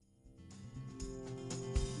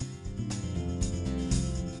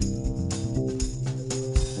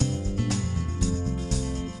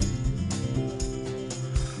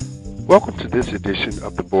Welcome to this edition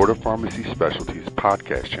of the Board of Pharmacy Specialties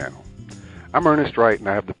podcast channel. I'm Ernest Wright, and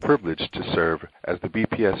I have the privilege to serve as the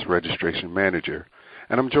BPS Registration Manager,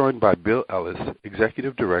 and I'm joined by Bill Ellis,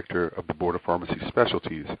 Executive Director of the Board of Pharmacy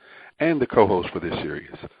Specialties, and the co-host for this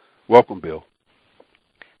series. Welcome, Bill.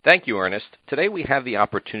 Thank you, Ernest. Today we have the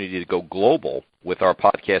opportunity to go global with our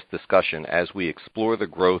podcast discussion as we explore the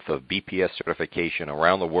growth of BPS certification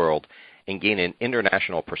around the world and gain an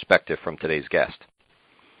international perspective from today's guest.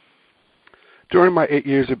 During my 8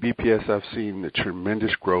 years at BPS, I've seen the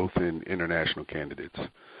tremendous growth in international candidates.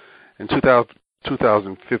 In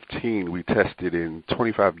 2015, we tested in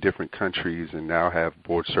 25 different countries and now have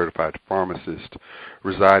board-certified pharmacists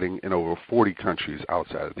residing in over 40 countries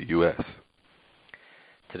outside of the U.S.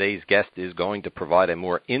 Today's guest is going to provide a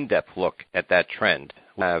more in-depth look at that trend.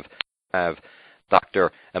 We have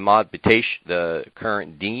Dr. Imad Btaiche, the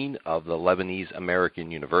current Dean of the Lebanese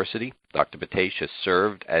American University. Dr. Btaiche has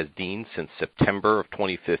served as Dean since September of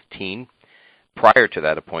 2015. Prior to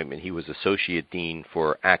that appointment, he was Associate Dean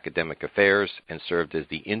for Academic Affairs and served as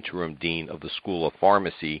the Interim Dean of the School of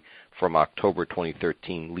Pharmacy from October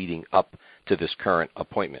 2013 leading up to this current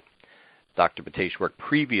appointment. Dr. Btaiche worked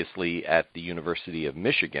previously at the University of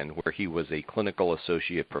Michigan, where he was a Clinical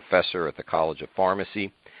Associate Professor at the College of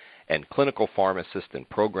Pharmacy and Clinical Pharmacist and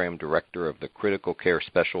Program Director of the Critical Care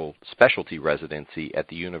Specialty Residency at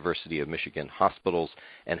the University of Michigan Hospitals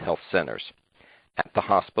and Health Centers. At the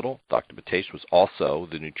hospital, Dr. Btaiche was also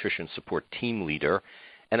the Nutrition Support Team Leader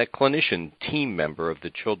and a clinician team member of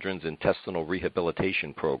the Children's Intestinal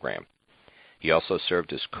Rehabilitation Program. He also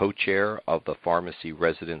served as co-chair of the Pharmacy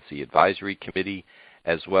Residency Advisory Committee,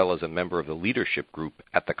 as well as a member of the leadership group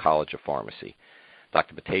at the College of Pharmacy.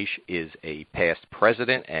 Dr. Btaiche is a past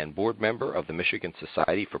president and board member of the Michigan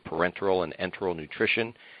Society for Parenteral and Enteral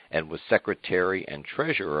Nutrition and was secretary and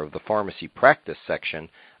treasurer of the Pharmacy Practice section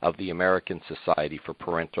of the American Society for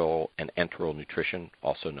Parenteral and Enteral Nutrition,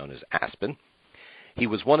 also known as ASPEN. He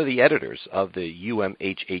was one of the editors of the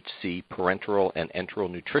UMHHC Parenteral and Enteral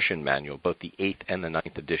Nutrition Manual, both the 8th and the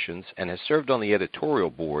 9th editions, and has served on the editorial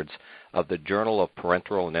boards of the Journal of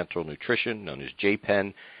Parenteral and Enteral Nutrition, known as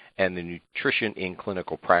JPEN, and the Nutrition in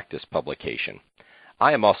Clinical Practice publication.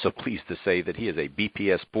 I am also pleased to say that he is a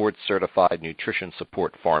BPS board-certified nutrition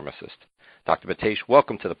support pharmacist. Dr. Btaiche,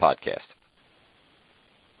 welcome to the podcast.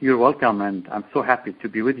 You're welcome, and I'm so happy to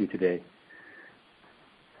be with you today.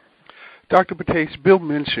 Dr. Btaiche, Bill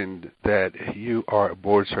mentioned that you are a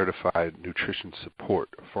board-certified nutrition support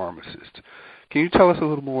pharmacist. Can you tell us a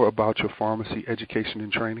little more about your pharmacy education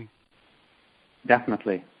and training?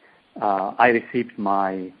 Definitely. I received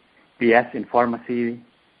my BS in pharmacy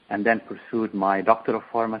and then pursued my Doctor of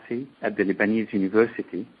Pharmacy at the Lebanese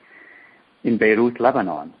University in Beirut,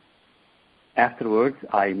 Lebanon. Afterwards,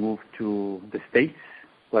 I moved to the States,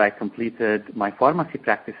 where I completed my pharmacy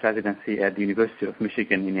practice residency at the University of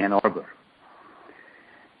Michigan in Ann Arbor.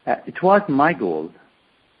 It was my goal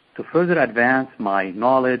to further advance my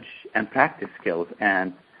knowledge and practice skills,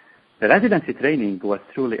 and the residency training was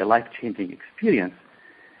truly a life-changing experience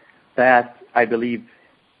that I believe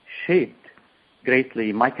shaped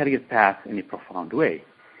greatly my career path in a profound way.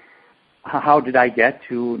 How did I get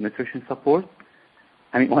to nutrition support?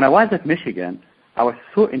 When I was at Michigan, I was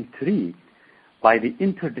so intrigued by the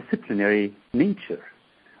interdisciplinary nature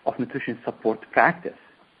of nutrition support practice.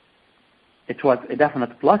 It was a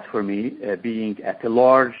definite plus for me being at a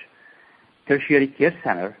large tertiary care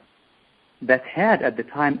center that had at the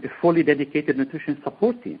time a fully dedicated nutrition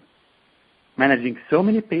support team, managing so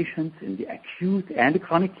many patients in the acute and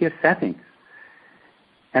chronic care settings.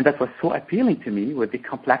 And that was so appealing to me with the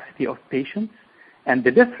complexity of patients and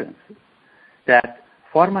the difference that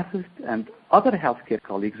pharmacists and other healthcare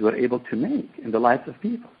colleagues were able to make in the lives of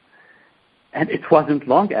people. And it wasn't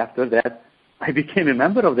long after that I became a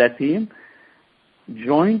member of that team,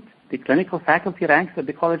 joined the clinical faculty ranks at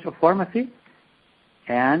the College of Pharmacy,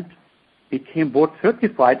 and became board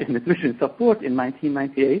certified in nutrition support in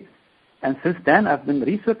 1998. And since then, I've been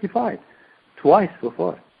recertified twice so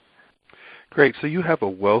far. Great. So you have a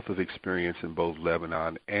wealth of experience in both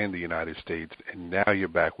Lebanon and the United States, and now you're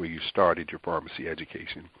back where you started your pharmacy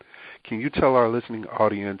education. Can you tell our listening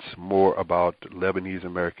audience more about Lebanese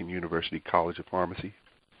American University College of Pharmacy?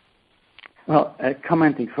 Well,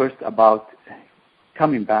 commenting first about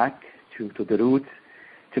coming back to the roots,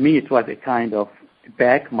 to me it was a kind of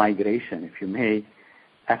back migration, if you may,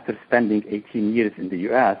 after spending 18 years in the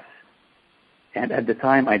U.S. And at the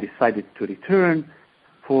time, I decided to return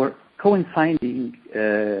for coinciding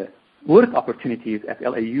work opportunities at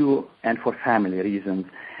LAU and for family reasons.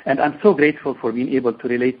 And I'm so grateful for being able to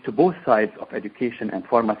relate to both sides of education and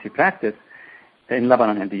pharmacy practice in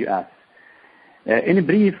Lebanon and the U.S. In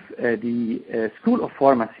brief, the School of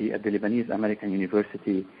Pharmacy at the Lebanese American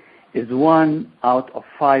University is one out of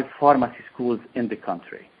 5 pharmacy schools in the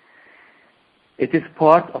country. It is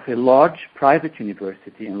part of a large private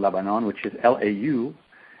university in Lebanon, which is LAU,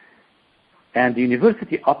 and the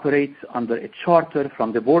university operates under a charter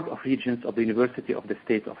from the Board of Regents of the University of the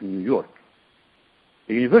State of New York.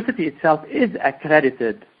 The university itself is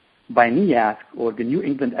accredited by NEASC, or the New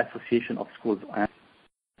England Association of Schools.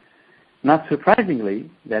 Not surprisingly,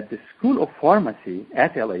 that the School of Pharmacy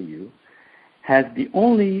at LAU has the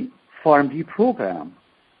only PharmD program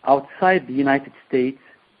outside the United States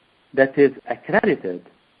that is accredited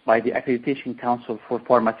by the Accreditation Council for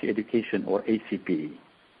Pharmacy Education, or ACPE.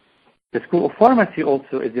 The School of Pharmacy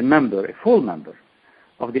also is a full member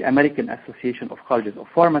of the American Association of Colleges of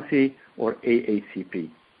Pharmacy, or AACP.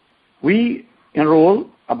 We enroll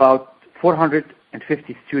about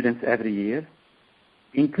 450 students every year,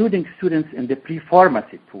 including students in the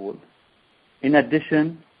pre-pharmacy pool, in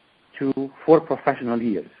addition to 4 professional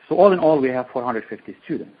years. So all in all, we have 450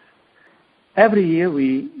 students. Every year,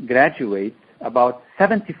 we graduate about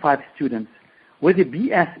 75 students with a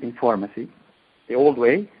BS in pharmacy, the old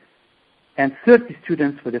way, and 30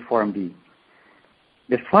 students with a PharmD.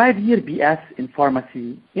 The 5-year BS in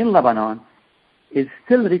pharmacy in Lebanon is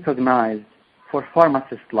still recognized for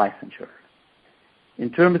pharmacist licensure. In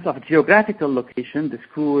terms of geographical location, the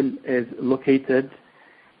school is located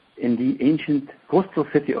in the ancient coastal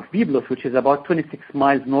city of Byblos, which is about 26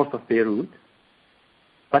 miles north of Beirut,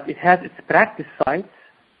 but it has its practice sites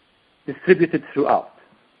distributed throughout.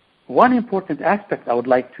 One important aspect I would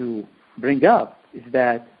like to bring up is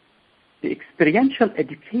that the experiential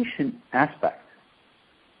education aspect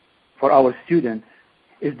for our students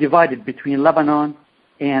is divided between Lebanon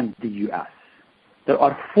and the U.S. There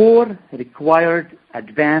are 4 required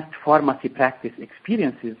advanced pharmacy practice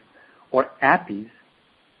experiences, or APPEs,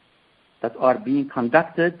 that are being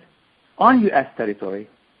conducted on U.S. territory,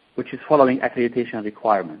 which is following accreditation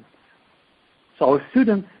requirements. So our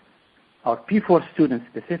students, our P4 students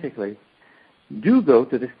specifically, do go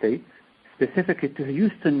to the States, specifically to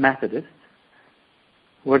Houston Methodist,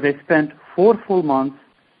 where they spend 4 full months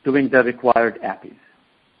doing the required APPEs.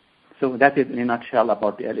 So that is in a nutshell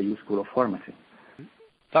about the LAU School of Pharmacy.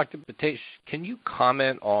 Dr. Btaiche, can you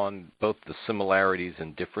comment on both the similarities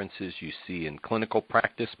and differences you see in clinical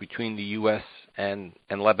practice between the U.S. and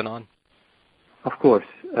Lebanon? Of course.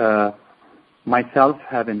 Myself,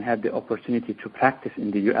 having had the opportunity to practice in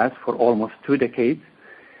the U.S. for almost 2 decades,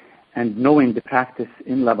 and knowing the practice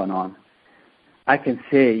in Lebanon, I can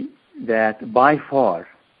say that by far,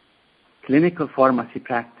 clinical pharmacy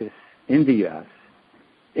practice in the U.S.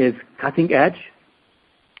 is cutting edge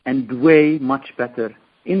and way much better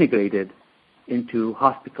integrated into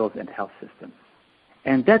hospitals and health systems.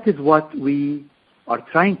 And that is what we are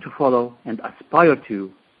trying to follow and aspire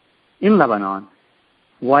to in Lebanon,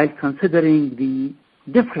 while considering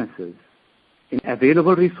the differences in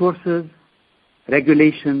available resources,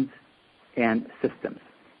 regulations, and systems.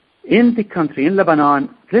 In the country, in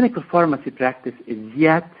Lebanon, clinical pharmacy practice is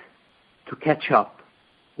yet to catch up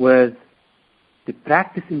with the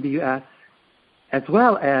practice in the U.S., as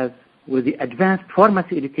well as with the advanced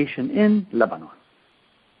pharmacy education in Lebanon.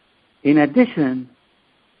 In addition,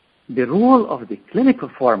 the role of the clinical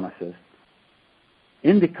pharmacist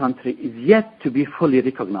in the country is yet to be fully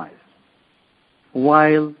recognized,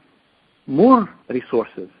 while more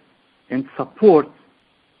resources and support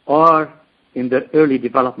are in the early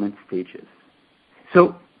development stages.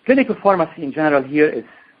 So clinical pharmacy in general here is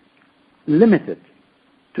limited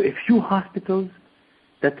to a few hospitals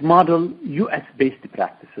that model U.S.-based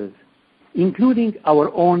practices, including our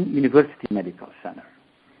own University Medical Center.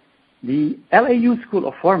 The LAU School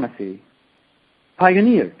of Pharmacy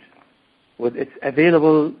pioneered with its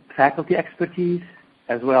available faculty expertise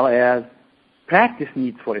as well as practice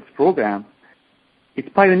needs for its program.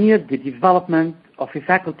 It pioneered the development of a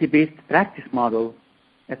faculty-based practice model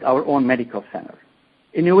at our own medical center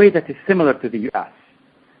in a way that is similar to the U.S.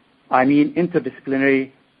 I mean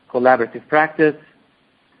interdisciplinary collaborative practice,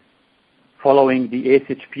 following the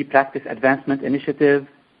ASHP Practice Advancement Initiative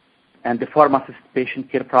and the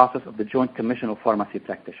pharmacist-patient care process of the Joint Commission of Pharmacy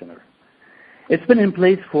Practitioners. It's been in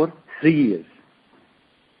place for 3 years,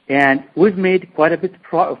 and we've made quite a bit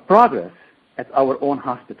of progress at our own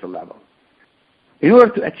hospital level. In order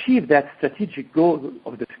to achieve that strategic goal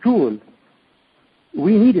of the school,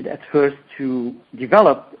 we needed at first to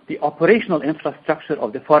develop the operational infrastructure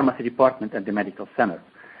of the pharmacy department and the medical center.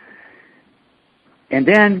 And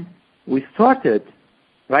then we started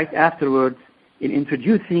right afterwards in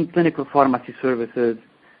introducing clinical pharmacy services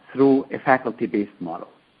through a faculty-based model.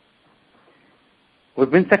 We've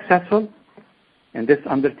been successful in this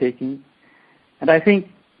undertaking, and I think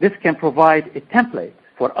this can provide a template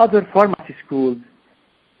for other pharmacy schools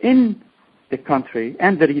in the country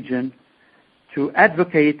and the region to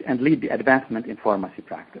advocate and lead the advancement in pharmacy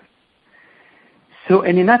practice. So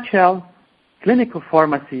in a nutshell, clinical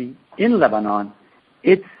pharmacy in Lebanon,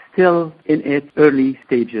 it's still in its early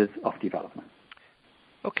stages of development.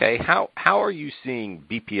 Okay, how are you seeing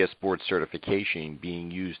BPS board certification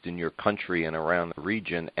being used in your country and around the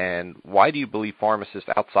region, and why do you believe pharmacists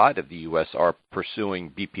outside of the U.S. are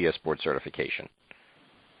pursuing BPS board certification?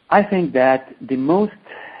 I think that the most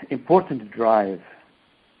important drive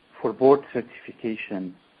for board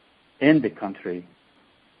certification in the country,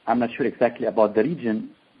 I'm not sure exactly about the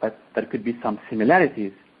region, but there could be some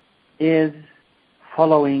similarities, is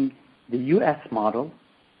following the U.S. model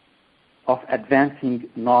of advancing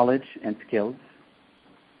knowledge and skills,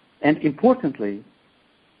 and importantly,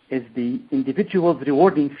 is the individual's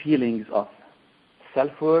rewarding feelings of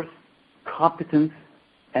self-worth, competence,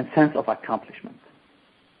 and sense of accomplishment.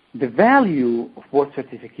 The value of board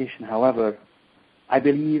certification, however, I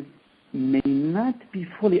believe may not be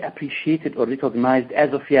fully appreciated or recognized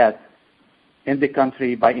as of yet in the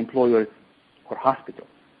country by employers or hospitals.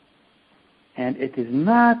 And it is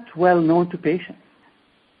not well known to patients.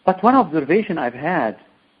 But one observation I've had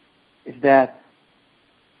is that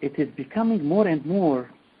it is becoming more and more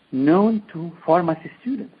known to pharmacy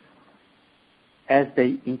students as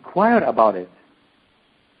they inquire about it.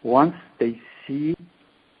 Once they see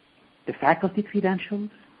the faculty credentials,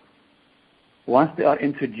 once they are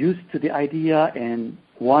introduced to the idea in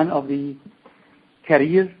one of the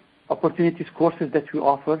career opportunities courses that we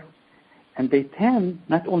offer, and they tend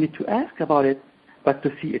not only to ask about it, but to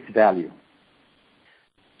see its value.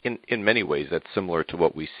 In many ways, that's similar to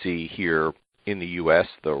what we see here in the U.S.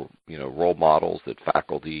 The role models that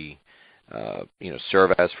faculty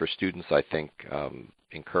serve as for students, I think,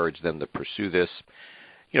 encourage them to pursue this.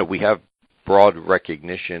 We have broad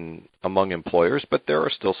recognition among employers, but there are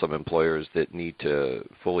still some employers that need to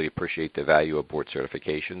fully appreciate the value of board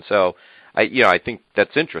certification. So, I think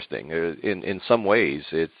that's interesting. In some ways,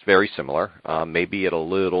 it's very similar, maybe at a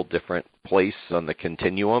little different place on the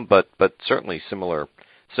continuum, but certainly similar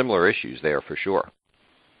issues there for sure.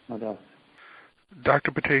 No doubt.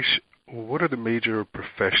 Dr. Btaiche, what are the major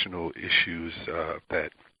professional issues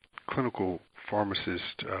that clinical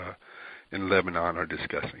pharmacists in Lebanon are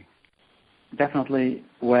discussing? Definitely,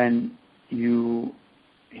 when you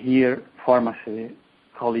hear pharmacy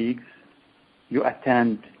colleagues, you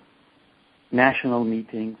attend national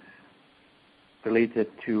meetings related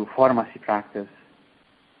to pharmacy practice,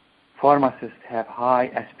 pharmacists have high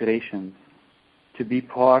aspirations to be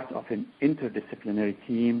part of an interdisciplinary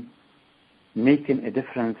team making a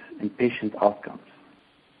difference in patient outcomes.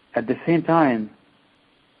 At the same time,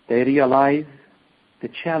 they realize the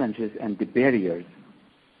challenges and the barriers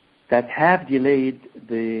that have delayed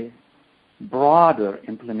the broader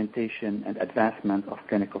implementation and advancement of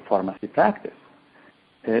clinical pharmacy practice.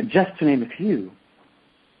 Just to name a few,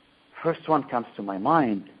 first one comes to my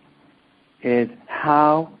mind is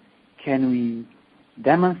how can we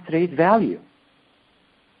demonstrate value,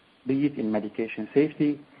 be it in medication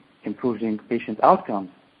safety, improving patient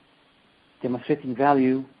outcomes, demonstrating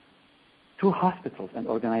value to hospitals and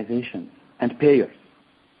organizations and payers.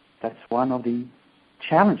 That's one of the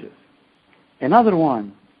challenges. Another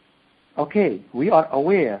one, okay, we are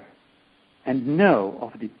aware and know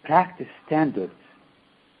of the practice standards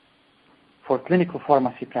for clinical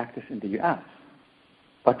pharmacy practice in the U.S.,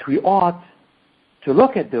 but we ought to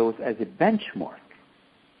look at those as a benchmark,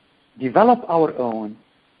 develop our own,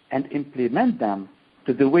 and implement them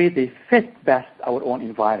to the way they fit best our own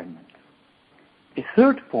environment. A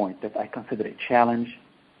third point that I consider a challenge,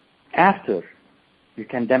 after you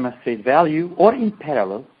can demonstrate value or in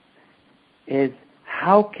parallel, is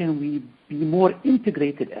how can we be more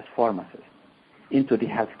integrated as pharmacists into the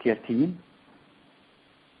healthcare team?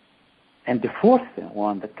 And the fourth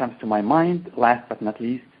one that comes to my mind, last but not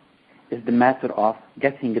least, is the matter of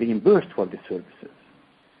getting reimbursed for the services.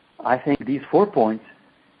 I think these 4 points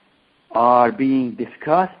are being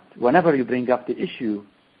discussed whenever you bring up the issue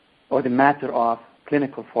or the matter of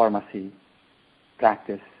clinical pharmacy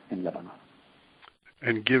practice in Lebanon.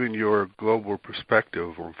 And given your global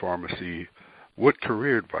perspective on pharmacy, what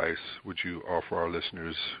career advice would you offer our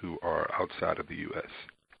listeners who are outside of the U.S.?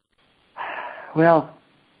 Well,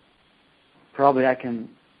 probably I can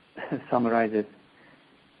summarize it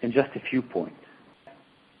in just a few points.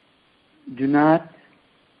 Do not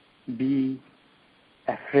be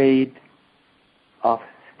afraid of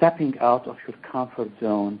stepping out of your comfort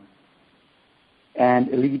zone and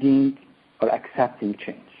leading or accepting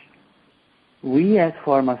change. We as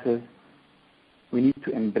pharmacists, we need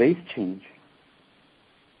to embrace change,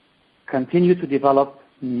 continue to develop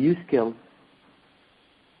new skills,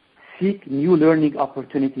 seek new learning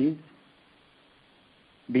opportunities,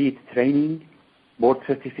 be it training, board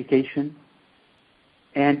certification,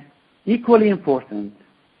 and equally important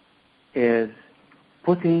is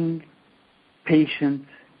putting patients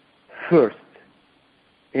first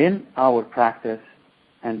in our practice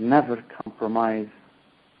and never compromise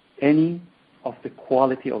any of the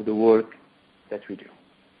quality of the work that we do.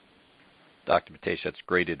 Dr. Btaiche, that's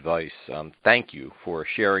great advice. Thank you for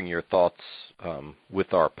sharing your thoughts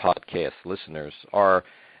with our podcast listeners. Are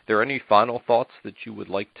there any final thoughts that you would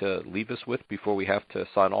like to leave us with before we have to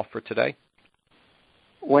sign off for today?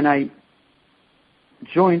 When I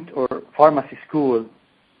joined our pharmacy school,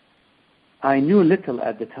 I knew little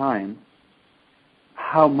at the time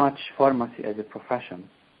how much pharmacy as a profession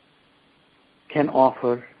can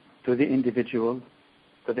offer to the individual,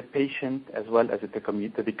 to the patient, as well as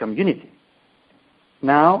to the community.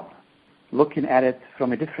 Now, looking at it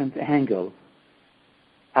from a different angle,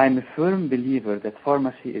 I'm a firm believer that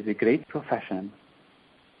pharmacy is a great profession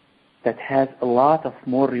that has a lot of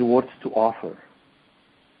more rewards to offer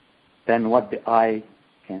than what the eye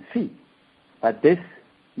can see. But this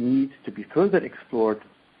needs to be further explored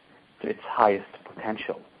to its highest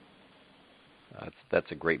potential.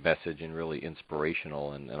 That's a great message and really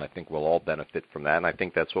inspirational, and I think we'll all benefit from that. And I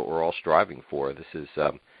think that's what we're all striving for. This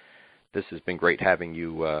has been great having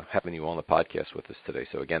you on the podcast with us today.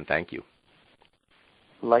 So again, thank you.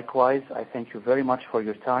 Likewise, I thank you very much for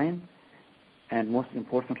your time, and most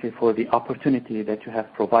importantly for the opportunity that you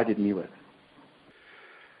have provided me with.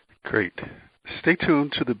 Great. Stay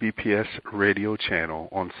tuned to the BPS radio channel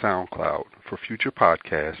on SoundCloud for future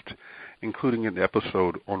podcasts, including an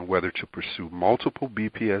episode on whether to pursue multiple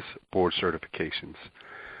BPS board certifications.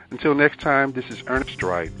 Until next time, this is Ernest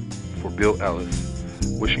Wright for Bill Ellis,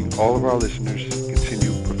 wishing all of our listeners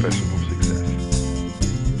continued professional success.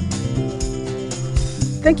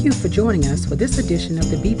 Thank you for joining us for this edition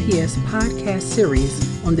of the BPS podcast series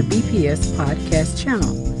on the BPS podcast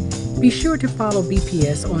channel. Be sure to follow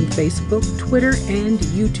BPS on Facebook, Twitter, and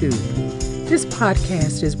YouTube. This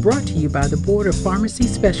podcast is brought to you by the Board of Pharmacy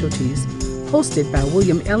Specialties, hosted by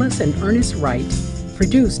William Ellis and Ernest Wright,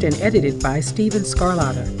 produced and edited by Stephen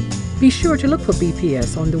Scarlatta. Be sure to look for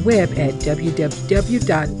BPS on the web at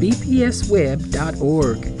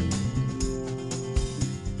www.bpsweb.org.